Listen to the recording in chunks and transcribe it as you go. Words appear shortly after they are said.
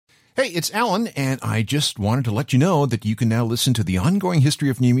Hey, it's Alan, and I just wanted to let you know that you can now listen to the ongoing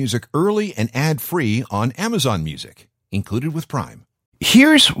history of new music early and ad-free on Amazon Music, included with Prime.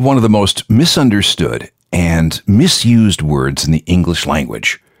 Here's one of the most misunderstood and misused words in the English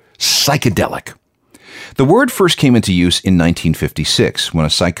language: psychedelic. The word first came into use in 1956 when a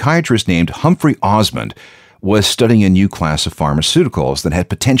psychiatrist named Humphrey Osmond was studying a new class of pharmaceuticals that had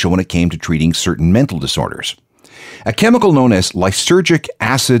potential when it came to treating certain mental disorders. A chemical known as lysergic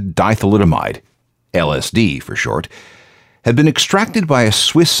acid dithalidomide, LSD for short, had been extracted by a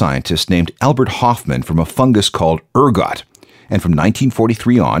Swiss scientist named Albert Hofmann from a fungus called ergot, and from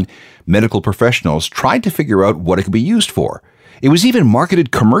 1943 on, medical professionals tried to figure out what it could be used for. It was even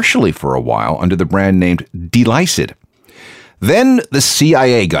marketed commercially for a while under the brand named Delicid. Then the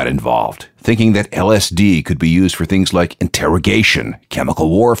CIA got involved, thinking that LSD could be used for things like interrogation, chemical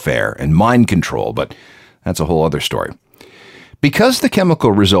warfare, and mind control, but that's a whole other story. Because the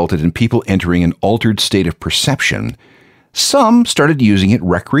chemical resulted in people entering an altered state of perception, some started using it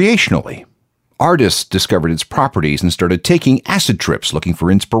recreationally. Artists discovered its properties and started taking acid trips looking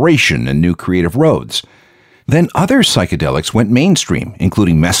for inspiration and new creative roads. Then other psychedelics went mainstream,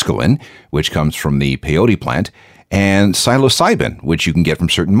 including mescaline, which comes from the peyote plant, and psilocybin, which you can get from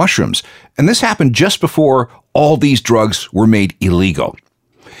certain mushrooms. And this happened just before all these drugs were made illegal.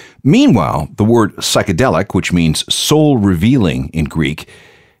 Meanwhile, the word psychedelic, which means soul-revealing in Greek,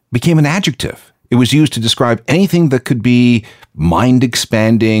 became an adjective. It was used to describe anything that could be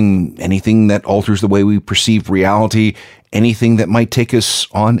mind-expanding, anything that alters the way we perceive reality, anything that might take us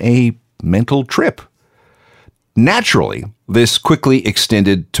on a mental trip. Naturally, this quickly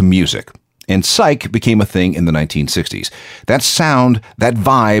extended to music, and psych became a thing in the 1960s. That sound, that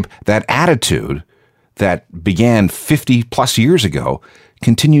vibe, that attitude that began 50-plus years ago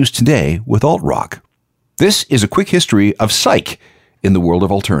continues today with alt-rock. This is a quick history of psych in the world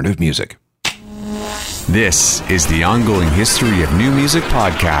of alternative music. This is the Ongoing History of New Music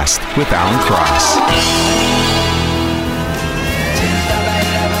podcast with Alan Cross.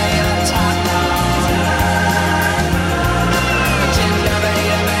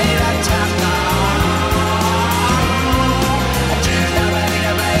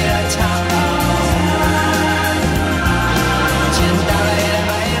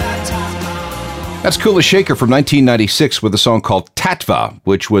 That's Kula Shaker from 1996 with a song called Tatva,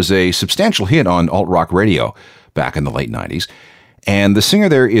 which was a substantial hit on alt-rock radio back in the late 90s. And the singer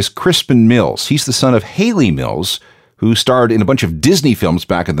there is Crispin Mills. He's the son of Hayley Mills, who starred in a bunch of Disney films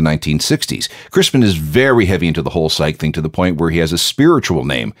back in the 1960s. Crispin is very heavy into the whole psych thing to the point where he has a spiritual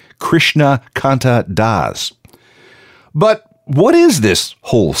name, Krishna Kanta Das. But what is this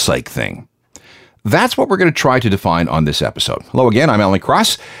whole psych thing? That's what we're going to try to define on this episode. Hello again, I'm Alan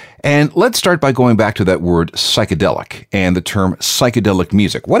Cross. And let's start by going back to that word psychedelic and the term psychedelic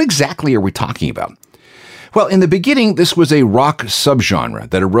music. What exactly are we talking about? Well, in the beginning, this was a rock subgenre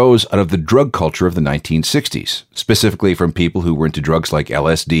that arose out of the drug culture of the 1960s, specifically from people who were into drugs like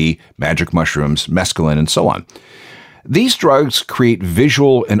LSD, magic mushrooms, mescaline, and so on. These drugs create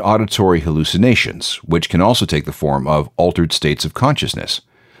visual and auditory hallucinations, which can also take the form of altered states of consciousness.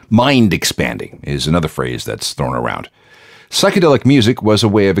 Mind expanding is another phrase that's thrown around. Psychedelic music was a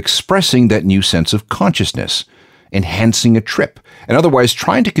way of expressing that new sense of consciousness, enhancing a trip, and otherwise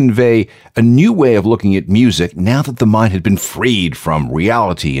trying to convey a new way of looking at music now that the mind had been freed from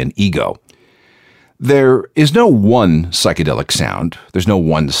reality and ego. There is no one psychedelic sound, there's no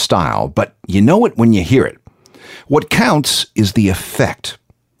one style, but you know it when you hear it. What counts is the effect.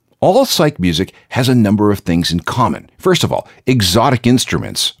 All psych music has a number of things in common. First of all, exotic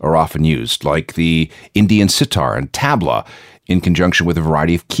instruments are often used, like the Indian sitar and tabla, in conjunction with a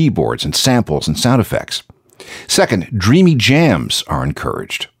variety of keyboards and samples and sound effects. Second, dreamy jams are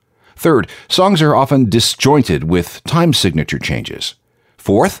encouraged. Third, songs are often disjointed with time signature changes.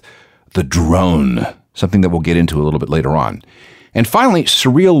 Fourth, the drone, something that we'll get into a little bit later on. And finally,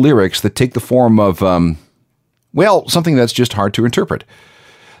 surreal lyrics that take the form of, something that's just hard to interpret.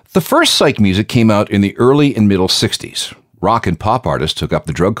 The first psych music came out in the early and middle 60s. Rock and pop artists took up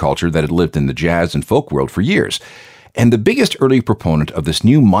the drug culture that had lived in the jazz and folk world for years. And the biggest early proponent of this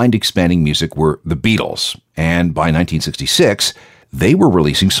new mind-expanding music were the Beatles. And by 1966, they were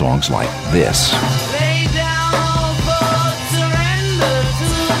releasing songs like this.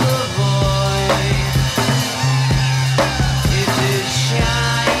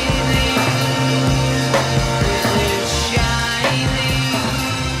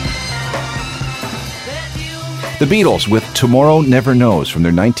 The Beatles with Tomorrow Never Knows from their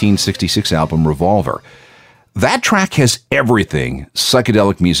 1966 album Revolver. That track has everything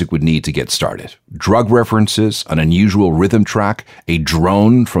psychedelic music would need to get started. Drug references, an unusual rhythm track, a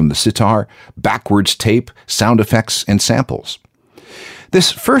drone from the sitar, backwards tape, sound effects, and samples.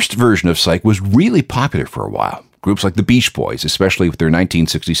 This first version of Psych was really popular for a while. Groups like the Beach Boys, especially with their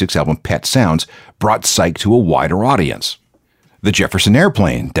 1966 album Pet Sounds, brought Psych to a wider audience. The Jefferson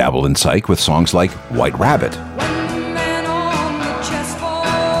Airplane dabbled in Psych with songs like White Rabbit.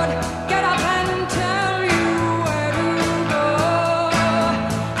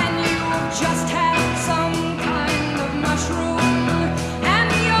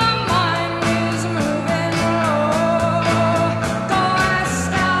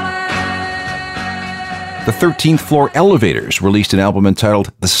 The 13th Floor Elevators released an album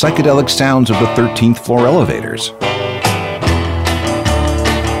entitled The Psychedelic Sounds of the 13th Floor Elevators.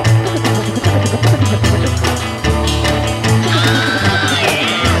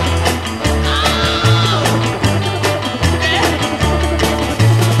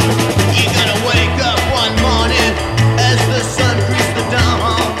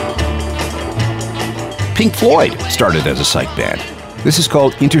 Pink Floyd started as a psych band. This is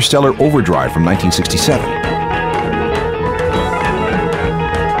called Interstellar Overdrive from 1967.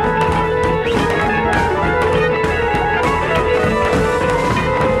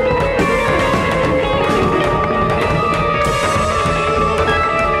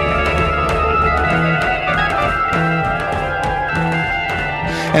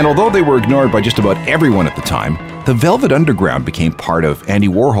 And although they were ignored by just about everyone at the time, the Velvet Underground became part of Andy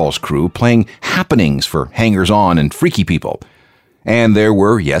Warhol's crew, playing happenings for hangers-on and freaky people. And there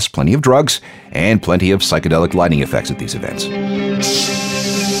were, yes, plenty of drugs and plenty of psychedelic lighting effects at these events.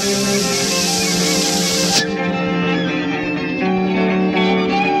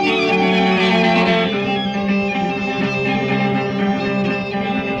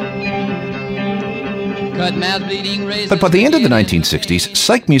 But by the end of the 1960s,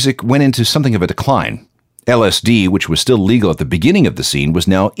 psych music went into something of a decline. LSD, which was still legal at the beginning of the scene, was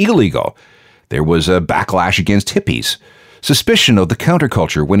now illegal. There was a backlash against hippies. Suspicion of the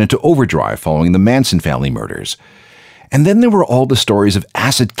counterculture went into overdrive following the Manson family murders. And then there were all the stories of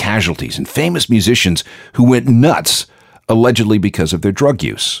acid casualties and famous musicians who went nuts, allegedly because of their drug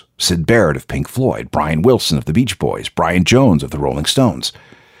use. Syd Barrett of Pink Floyd, Brian Wilson of the Beach Boys, Brian Jones of the Rolling Stones.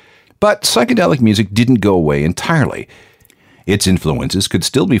 But psychedelic music didn't go away entirely. Its influences could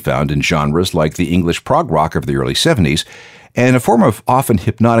still be found in genres like the English prog rock of the early 70s and a form of often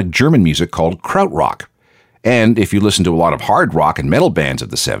hypnotic German music called krautrock. And if you listen to a lot of hard rock and metal bands of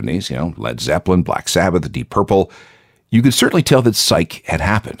the 70s, Led Zeppelin, Black Sabbath, Deep Purple, you could certainly tell that psych had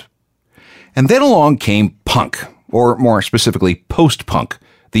happened. And then along came punk, or more specifically post-punk,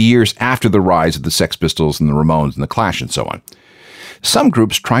 the years after the rise of the Sex Pistols and the Ramones and the Clash and so on. Some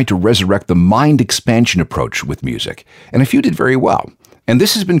groups tried to resurrect the mind expansion approach with music, and a few did very well. And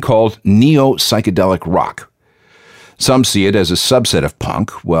this has been called neo-psychedelic rock. Some see it as a subset of punk,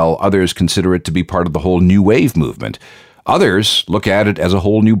 while others consider it to be part of the whole new wave movement. Others look at it as a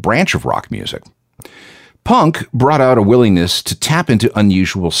whole new branch of rock music. Punk brought out a willingness to tap into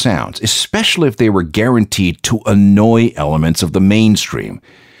unusual sounds, especially if they were guaranteed to annoy elements of the mainstream.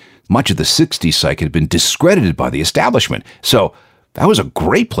 Much of the 60s psych had been discredited by the establishment, so that was a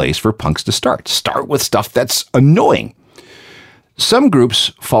great place for punks to start. Start with stuff that's annoying. Some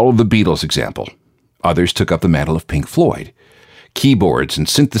groups followed the Beatles' example. Others took up the mantle of Pink Floyd. Keyboards and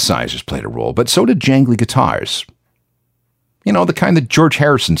synthesizers played a role, but so did jangly guitars. The kind that George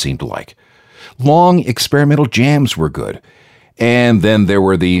Harrison seemed to like. Long experimental jams were good. And then there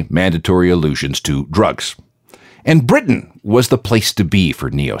were the mandatory allusions to drugs. And Britain was the place to be for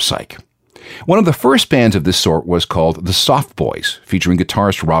neo-psych. One of the first bands of this sort was called the Soft Boys, featuring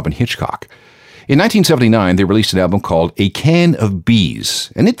guitarist Robin Hitchcock. In 1979, they released an album called A Can of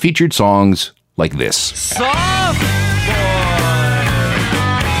Bees, and it featured songs like this. Soft boy,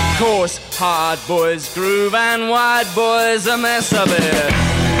 coarse, hard boys groove and wide boys a mess of it.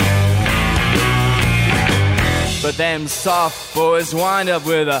 But them soft boys wind up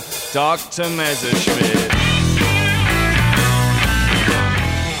with a Dr. Messerschmitt.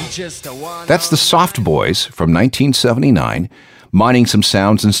 That's the Soft Boys from 1979, mining some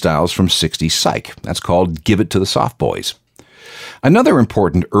sounds and styles from 60s psych. That's called Give It to the Soft Boys. Another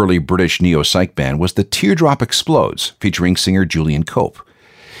important early British neo-psych band was the Teardrop Explodes, featuring singer Julian Cope.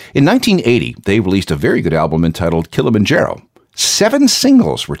 In 1980, they released a very good album entitled Kilimanjaro. 7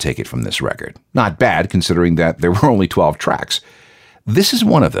 singles were taken from this record. Not bad, considering that there were only 12 tracks. This is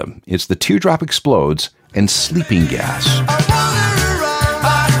one of them. It's the Teardrop Explodes and Sleeping Gas.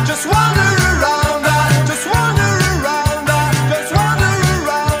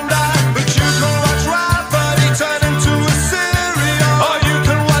 But you can watch right, buddy.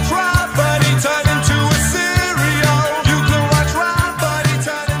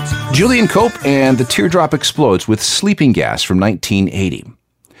 Julian Cope and The Teardrop Explodes with Sleeping Gas from 1980.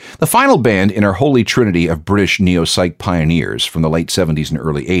 The final band in our holy trinity of British neo-psych pioneers from the late 70s and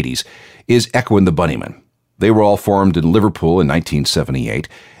early 80s is Echo and the Bunnymen. They were all formed in Liverpool in 1978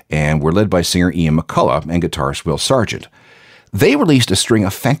 and were led by singer Ian McCulloch and guitarist Will Sargent. They released a string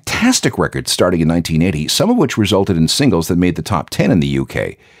of fantastic records starting in 1980, some of which resulted in singles that made the top 10 in the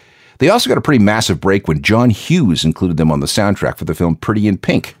UK. They also got a pretty massive break when John Hughes included them on the soundtrack for the film Pretty in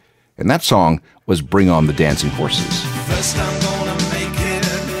Pink. And that song was Bring On the Dancing Horses. First I'm gonna make it,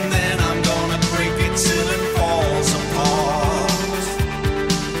 then I'm gonna break it till it falls apart.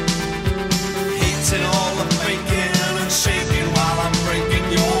 Hating all the faking and shaking while I'm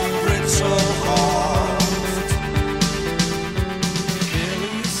breaking your brittle heart.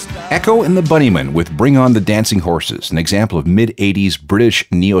 Echo and the Bunnymen with Bring On the Dancing Horses, an example of mid-80s British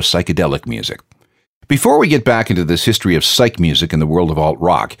neo-psychedelic music. Before we get back into this history of psych music in the world of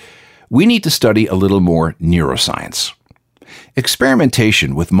alt-rock, we need to study a little more neuroscience.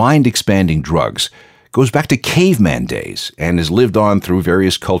 Experimentation with mind-expanding drugs goes back to caveman days and has lived on through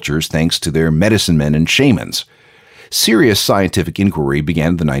various cultures thanks to their medicine men and shamans. Serious scientific inquiry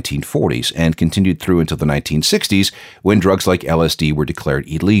began in the 1940s and continued through until the 1960s when drugs like LSD were declared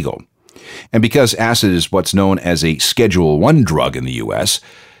illegal. And because acid is what's known as a Schedule I drug in the U.S.,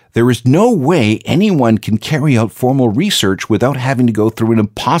 there is no way anyone can carry out formal research without having to go through an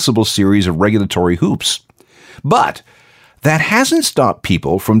impossible series of regulatory hoops. But that hasn't stopped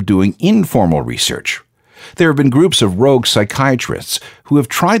people from doing informal research. There have been groups of rogue psychiatrists who have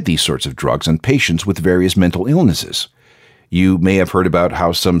tried these sorts of drugs on patients with various mental illnesses. You may have heard about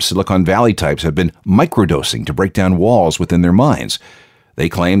how some Silicon Valley types have been microdosing to break down walls within their minds. They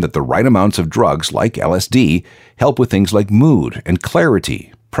claim that the right amounts of drugs, like LSD, help with things like mood and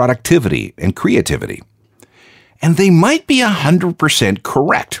clarity, productivity, and creativity. And they might be 100%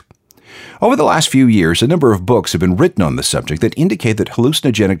 correct. Over the last few years, a number of books have been written on the subject that indicate that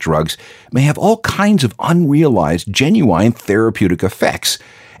hallucinogenic drugs may have all kinds of unrealized, genuine therapeutic effects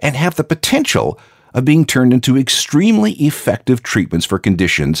and have the potential of being turned into extremely effective treatments for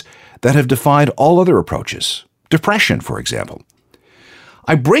conditions that have defied all other approaches. Depression, for example.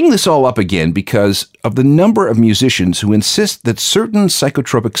 I bring this all up again because of the number of musicians who insist that certain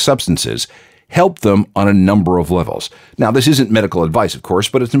psychotropic substances help them on a number of levels. Now, this isn't medical advice, of course,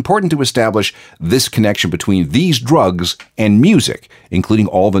 but it's important to establish this connection between these drugs and music, including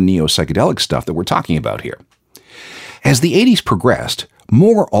all the neo-psychedelic stuff that we're talking about here. As the 80s progressed,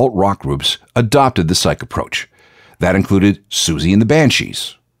 more alt-rock groups adopted the psych approach. That included Siouxsie and the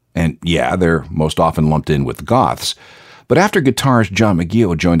Banshees. And yeah, they're most often lumped in with goths. But after guitarist John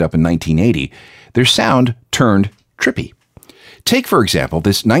McGeoch joined up in 1980, their sound turned trippy. Take, for example,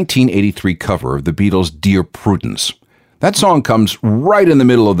 this 1983 cover of the Beatles' Dear Prudence. That song comes right in the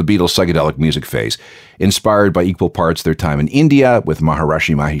middle of the Beatles' psychedelic music phase, inspired by equal parts their time in India with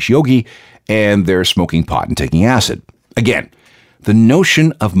Maharishi Mahesh Yogi and their smoking pot and taking acid. Again, the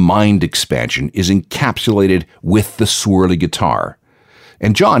notion of mind expansion is encapsulated with the swirly guitar.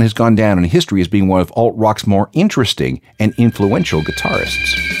 And John has gone down in history as being one of alt-rock's more interesting and influential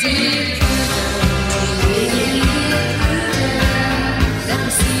guitarists.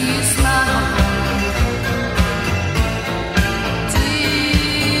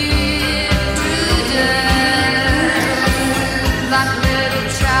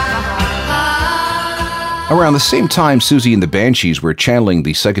 Around the same time Siouxsie and the Banshees were channeling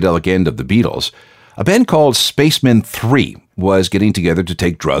the psychedelic end of the Beatles, a band called Spacemen 3 was getting together to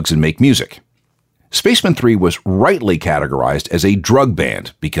take drugs and make music. Spacemen 3 was rightly categorized as a drug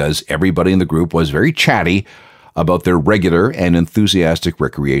band because everybody in the group was very chatty about their regular and enthusiastic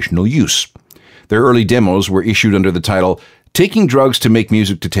recreational use. Their early demos were issued under the title Taking Drugs to Make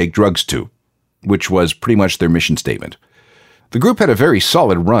Music to Take Drugs To, which was pretty much their mission statement. The group had a very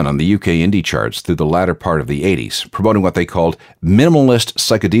solid run on the UK indie charts through the latter part of the 80s, promoting what they called minimalist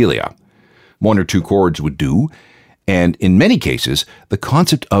psychedelia. One or two chords would do, and in many cases, the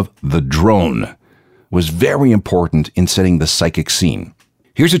concept of the drone was very important in setting the psychic scene.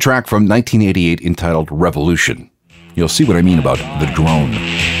 Here's a track from 1988 entitled Revolution. You'll see what I mean about the drone.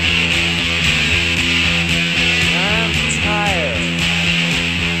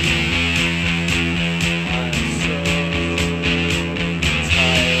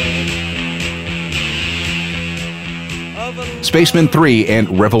 Spacemen 3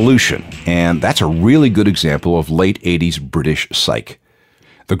 and Revolution, and that's a really good example of late 80s British psych.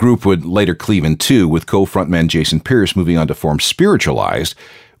 The group would later cleave in two, with co-frontman Jason Pierce moving on to form Spiritualized,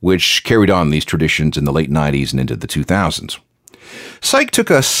 which carried on these traditions in the late 90s and into the 2000s. Psych took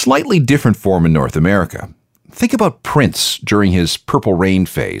a slightly different form in North America. Think about Prince during his Purple Rain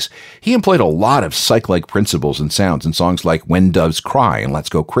phase. He employed a lot of psych-like principles and sounds in songs like When Doves Cry and Let's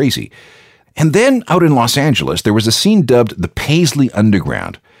Go Crazy. And then out in Los Angeles, there was a scene dubbed the Paisley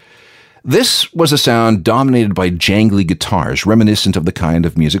Underground. This was a sound dominated by jangly guitars, reminiscent of the kind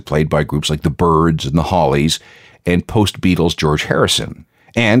of music played by groups like the Byrds and the Hollies and post-Beatles George Harrison.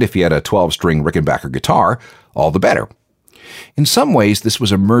 And if he had a 12-string Rickenbacker guitar, all the better. In some ways, this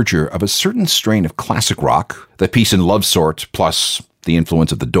was a merger of a certain strain of classic rock, the peace and love sort, plus the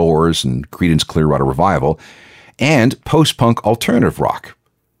influence of the Doors and Creedence Clearwater Revival, and post-punk alternative rock.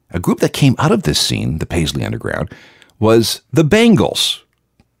 A group that came out of this scene, the Paisley Underground, was the Bangles.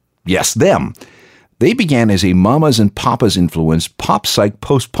 Yes, them. They began as a Mamas and Papas influenced pop-psych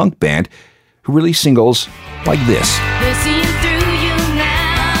post-punk band who released singles like this. They're seeing through you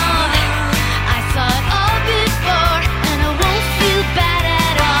now. I saw it all before, and I won't feel bad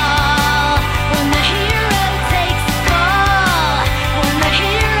at all. When the hero takes a fall, when the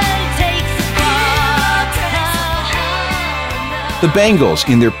hero takes a fall. The Bangles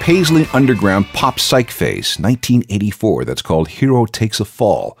in their Paisley Underground pop-psych phase, 1984, that's called Hero Takes a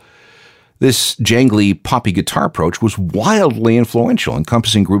Fall. This jangly, poppy guitar approach was wildly influential,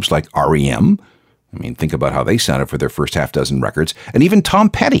 encompassing groups like R.E.M., think about how they sounded for their first half dozen records, and even Tom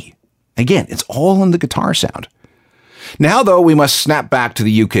Petty. Again, it's all in the guitar sound. Now, though, we must snap back to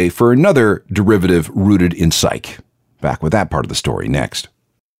the UK for another derivative rooted in psych. Back with that part of the story next.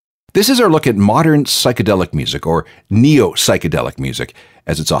 This is our look at modern psychedelic music, or neo-psychedelic music,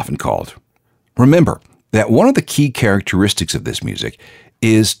 as it's often called. Remember that one of the key characteristics of this music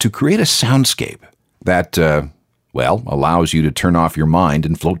is to create a soundscape that, allows you to turn off your mind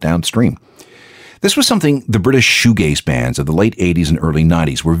and float downstream. This was something the British shoegaze bands of the late 80s and early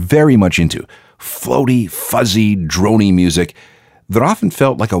 90s were very much into. Floaty, fuzzy, drony music that often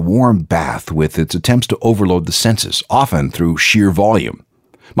felt like a warm bath with its attempts to overload the senses, often through sheer volume.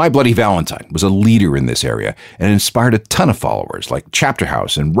 My Bloody Valentine was a leader in this area and inspired a ton of followers like Chapter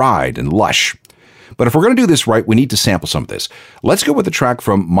House and Ride and Lush. But if we're going to do this right, we need to sample some of this. Let's go with a track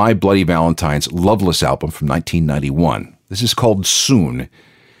from My Bloody Valentine's Loveless album from 1991. This is called Soon,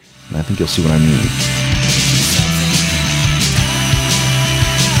 and I think you'll see what I mean.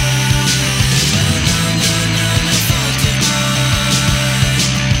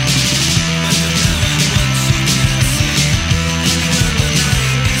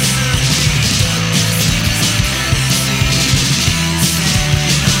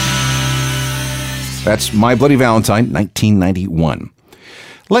 That's My Bloody Valentine, 1991.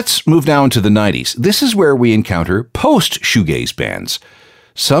 Let's move now into the 90s. This is where we encounter post-shoegaze bands,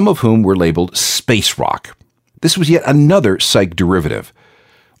 some of whom were labeled space rock. This was yet another psych derivative.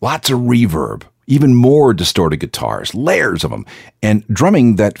 Lots of reverb, even more distorted guitars, layers of them, and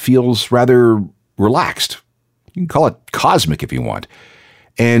drumming that feels rather relaxed. You can call it cosmic if you want.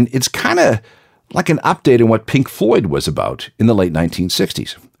 And it's kind of like an update on what Pink Floyd was about in the late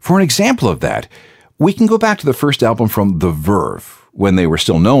 1960s. For an example of that, we can go back to the first album from The Verve, when they were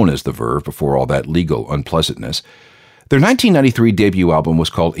still known as The Verve before all that legal unpleasantness. Their 1993 debut album was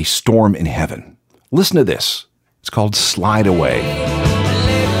called A Storm in Heaven. Listen to this. It's called Slide Away.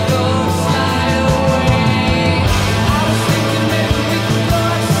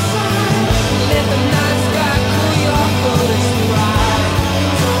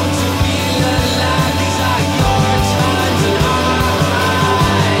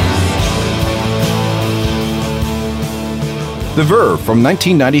 The Verve from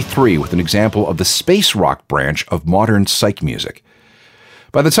 1993 with an example of the space rock branch of modern psych music.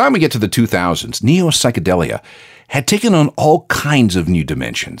 By the time we get to the 2000s, neo-psychedelia had taken on all kinds of new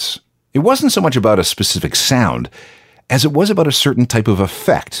dimensions. It wasn't so much about a specific sound as it was about a certain type of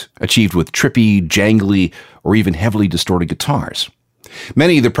effect achieved with trippy, jangly, or even heavily distorted guitars.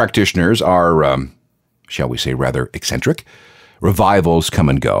 Many of the practitioners are, shall we say, rather eccentric. Revivals come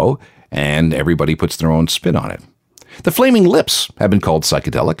and go, and everybody puts their own spin on it. The Flaming Lips have been called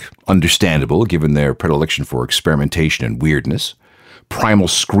psychedelic, understandable given their predilection for experimentation and weirdness. Primal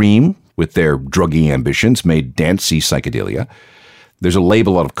Scream, with their druggy ambitions, made dancey psychedelia. There's a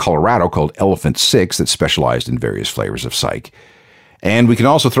label out of Colorado called Elephant Six that specialized in various flavors of psych. And we can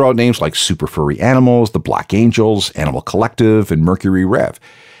also throw out names like Super Furry Animals, The Black Angels, Animal Collective, and Mercury Rev.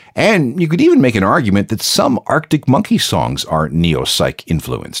 And you could even make an argument that some Arctic Monkey songs are neo-psych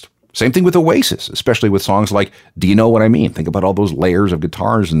influenced. Same thing with Oasis, especially with songs like Do You Know What I Mean? Think about all those layers of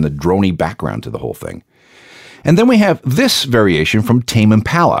guitars and the drony background to the whole thing. And then we have this variation from Tame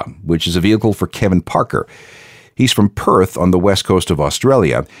Impala, which is a vehicle for Kevin Parker. He's from Perth on the west coast of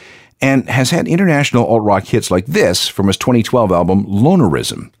Australia and has had international alt-rock hits like this from his 2012 album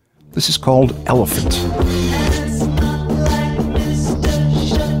Lonerism. This is called Elephant.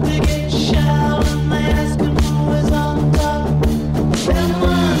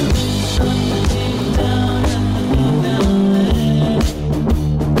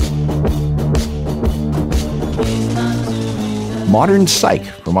 Modern Psych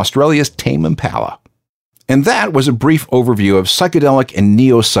from Australia's Tame Impala. And that was a brief overview of psychedelic and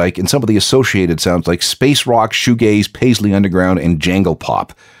neo-psych and some of the associated sounds like space rock, shoegaze, Paisley Underground, and jangle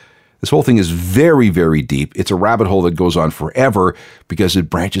pop. This whole thing is very, very deep. It's a rabbit hole that goes on forever because it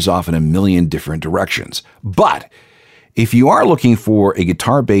branches off in a million different directions. But if you are looking for a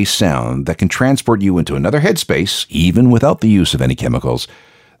guitar-based sound that can transport you into another headspace, even without the use of any chemicals,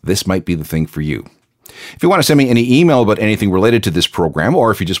 this might be the thing for you. If you want to send me any email about anything related to this program,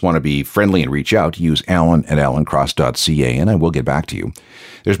 or if you just want to be friendly and reach out, use alan@alancross.ca and I will get back to you.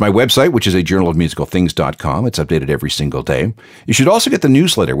 There's my website, which is a journalofmusicalthings.com. It's updated every single day. You should also get the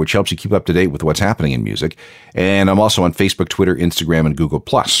newsletter, which helps you keep up to date with what's happening in music. And I'm also on Facebook, Twitter, Instagram, and Google+.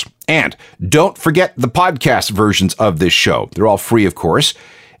 And don't forget the podcast versions of this show. They're all free, of course.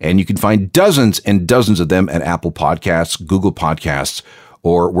 And you can find dozens and dozens of them at Apple Podcasts, Google Podcasts,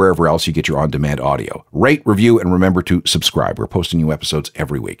 or wherever else you get your on-demand audio. Rate, review, and remember to subscribe. We're posting new episodes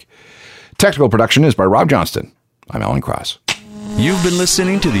every week. Technical production is by Rob Johnston. I'm Alan Cross. You've been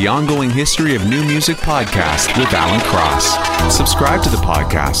listening to the Ongoing History of New Music podcast with Alan Cross. Subscribe to the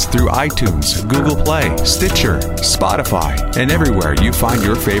podcast through iTunes, Google Play, Stitcher, Spotify, and everywhere you find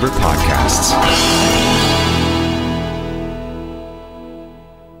your favorite podcasts.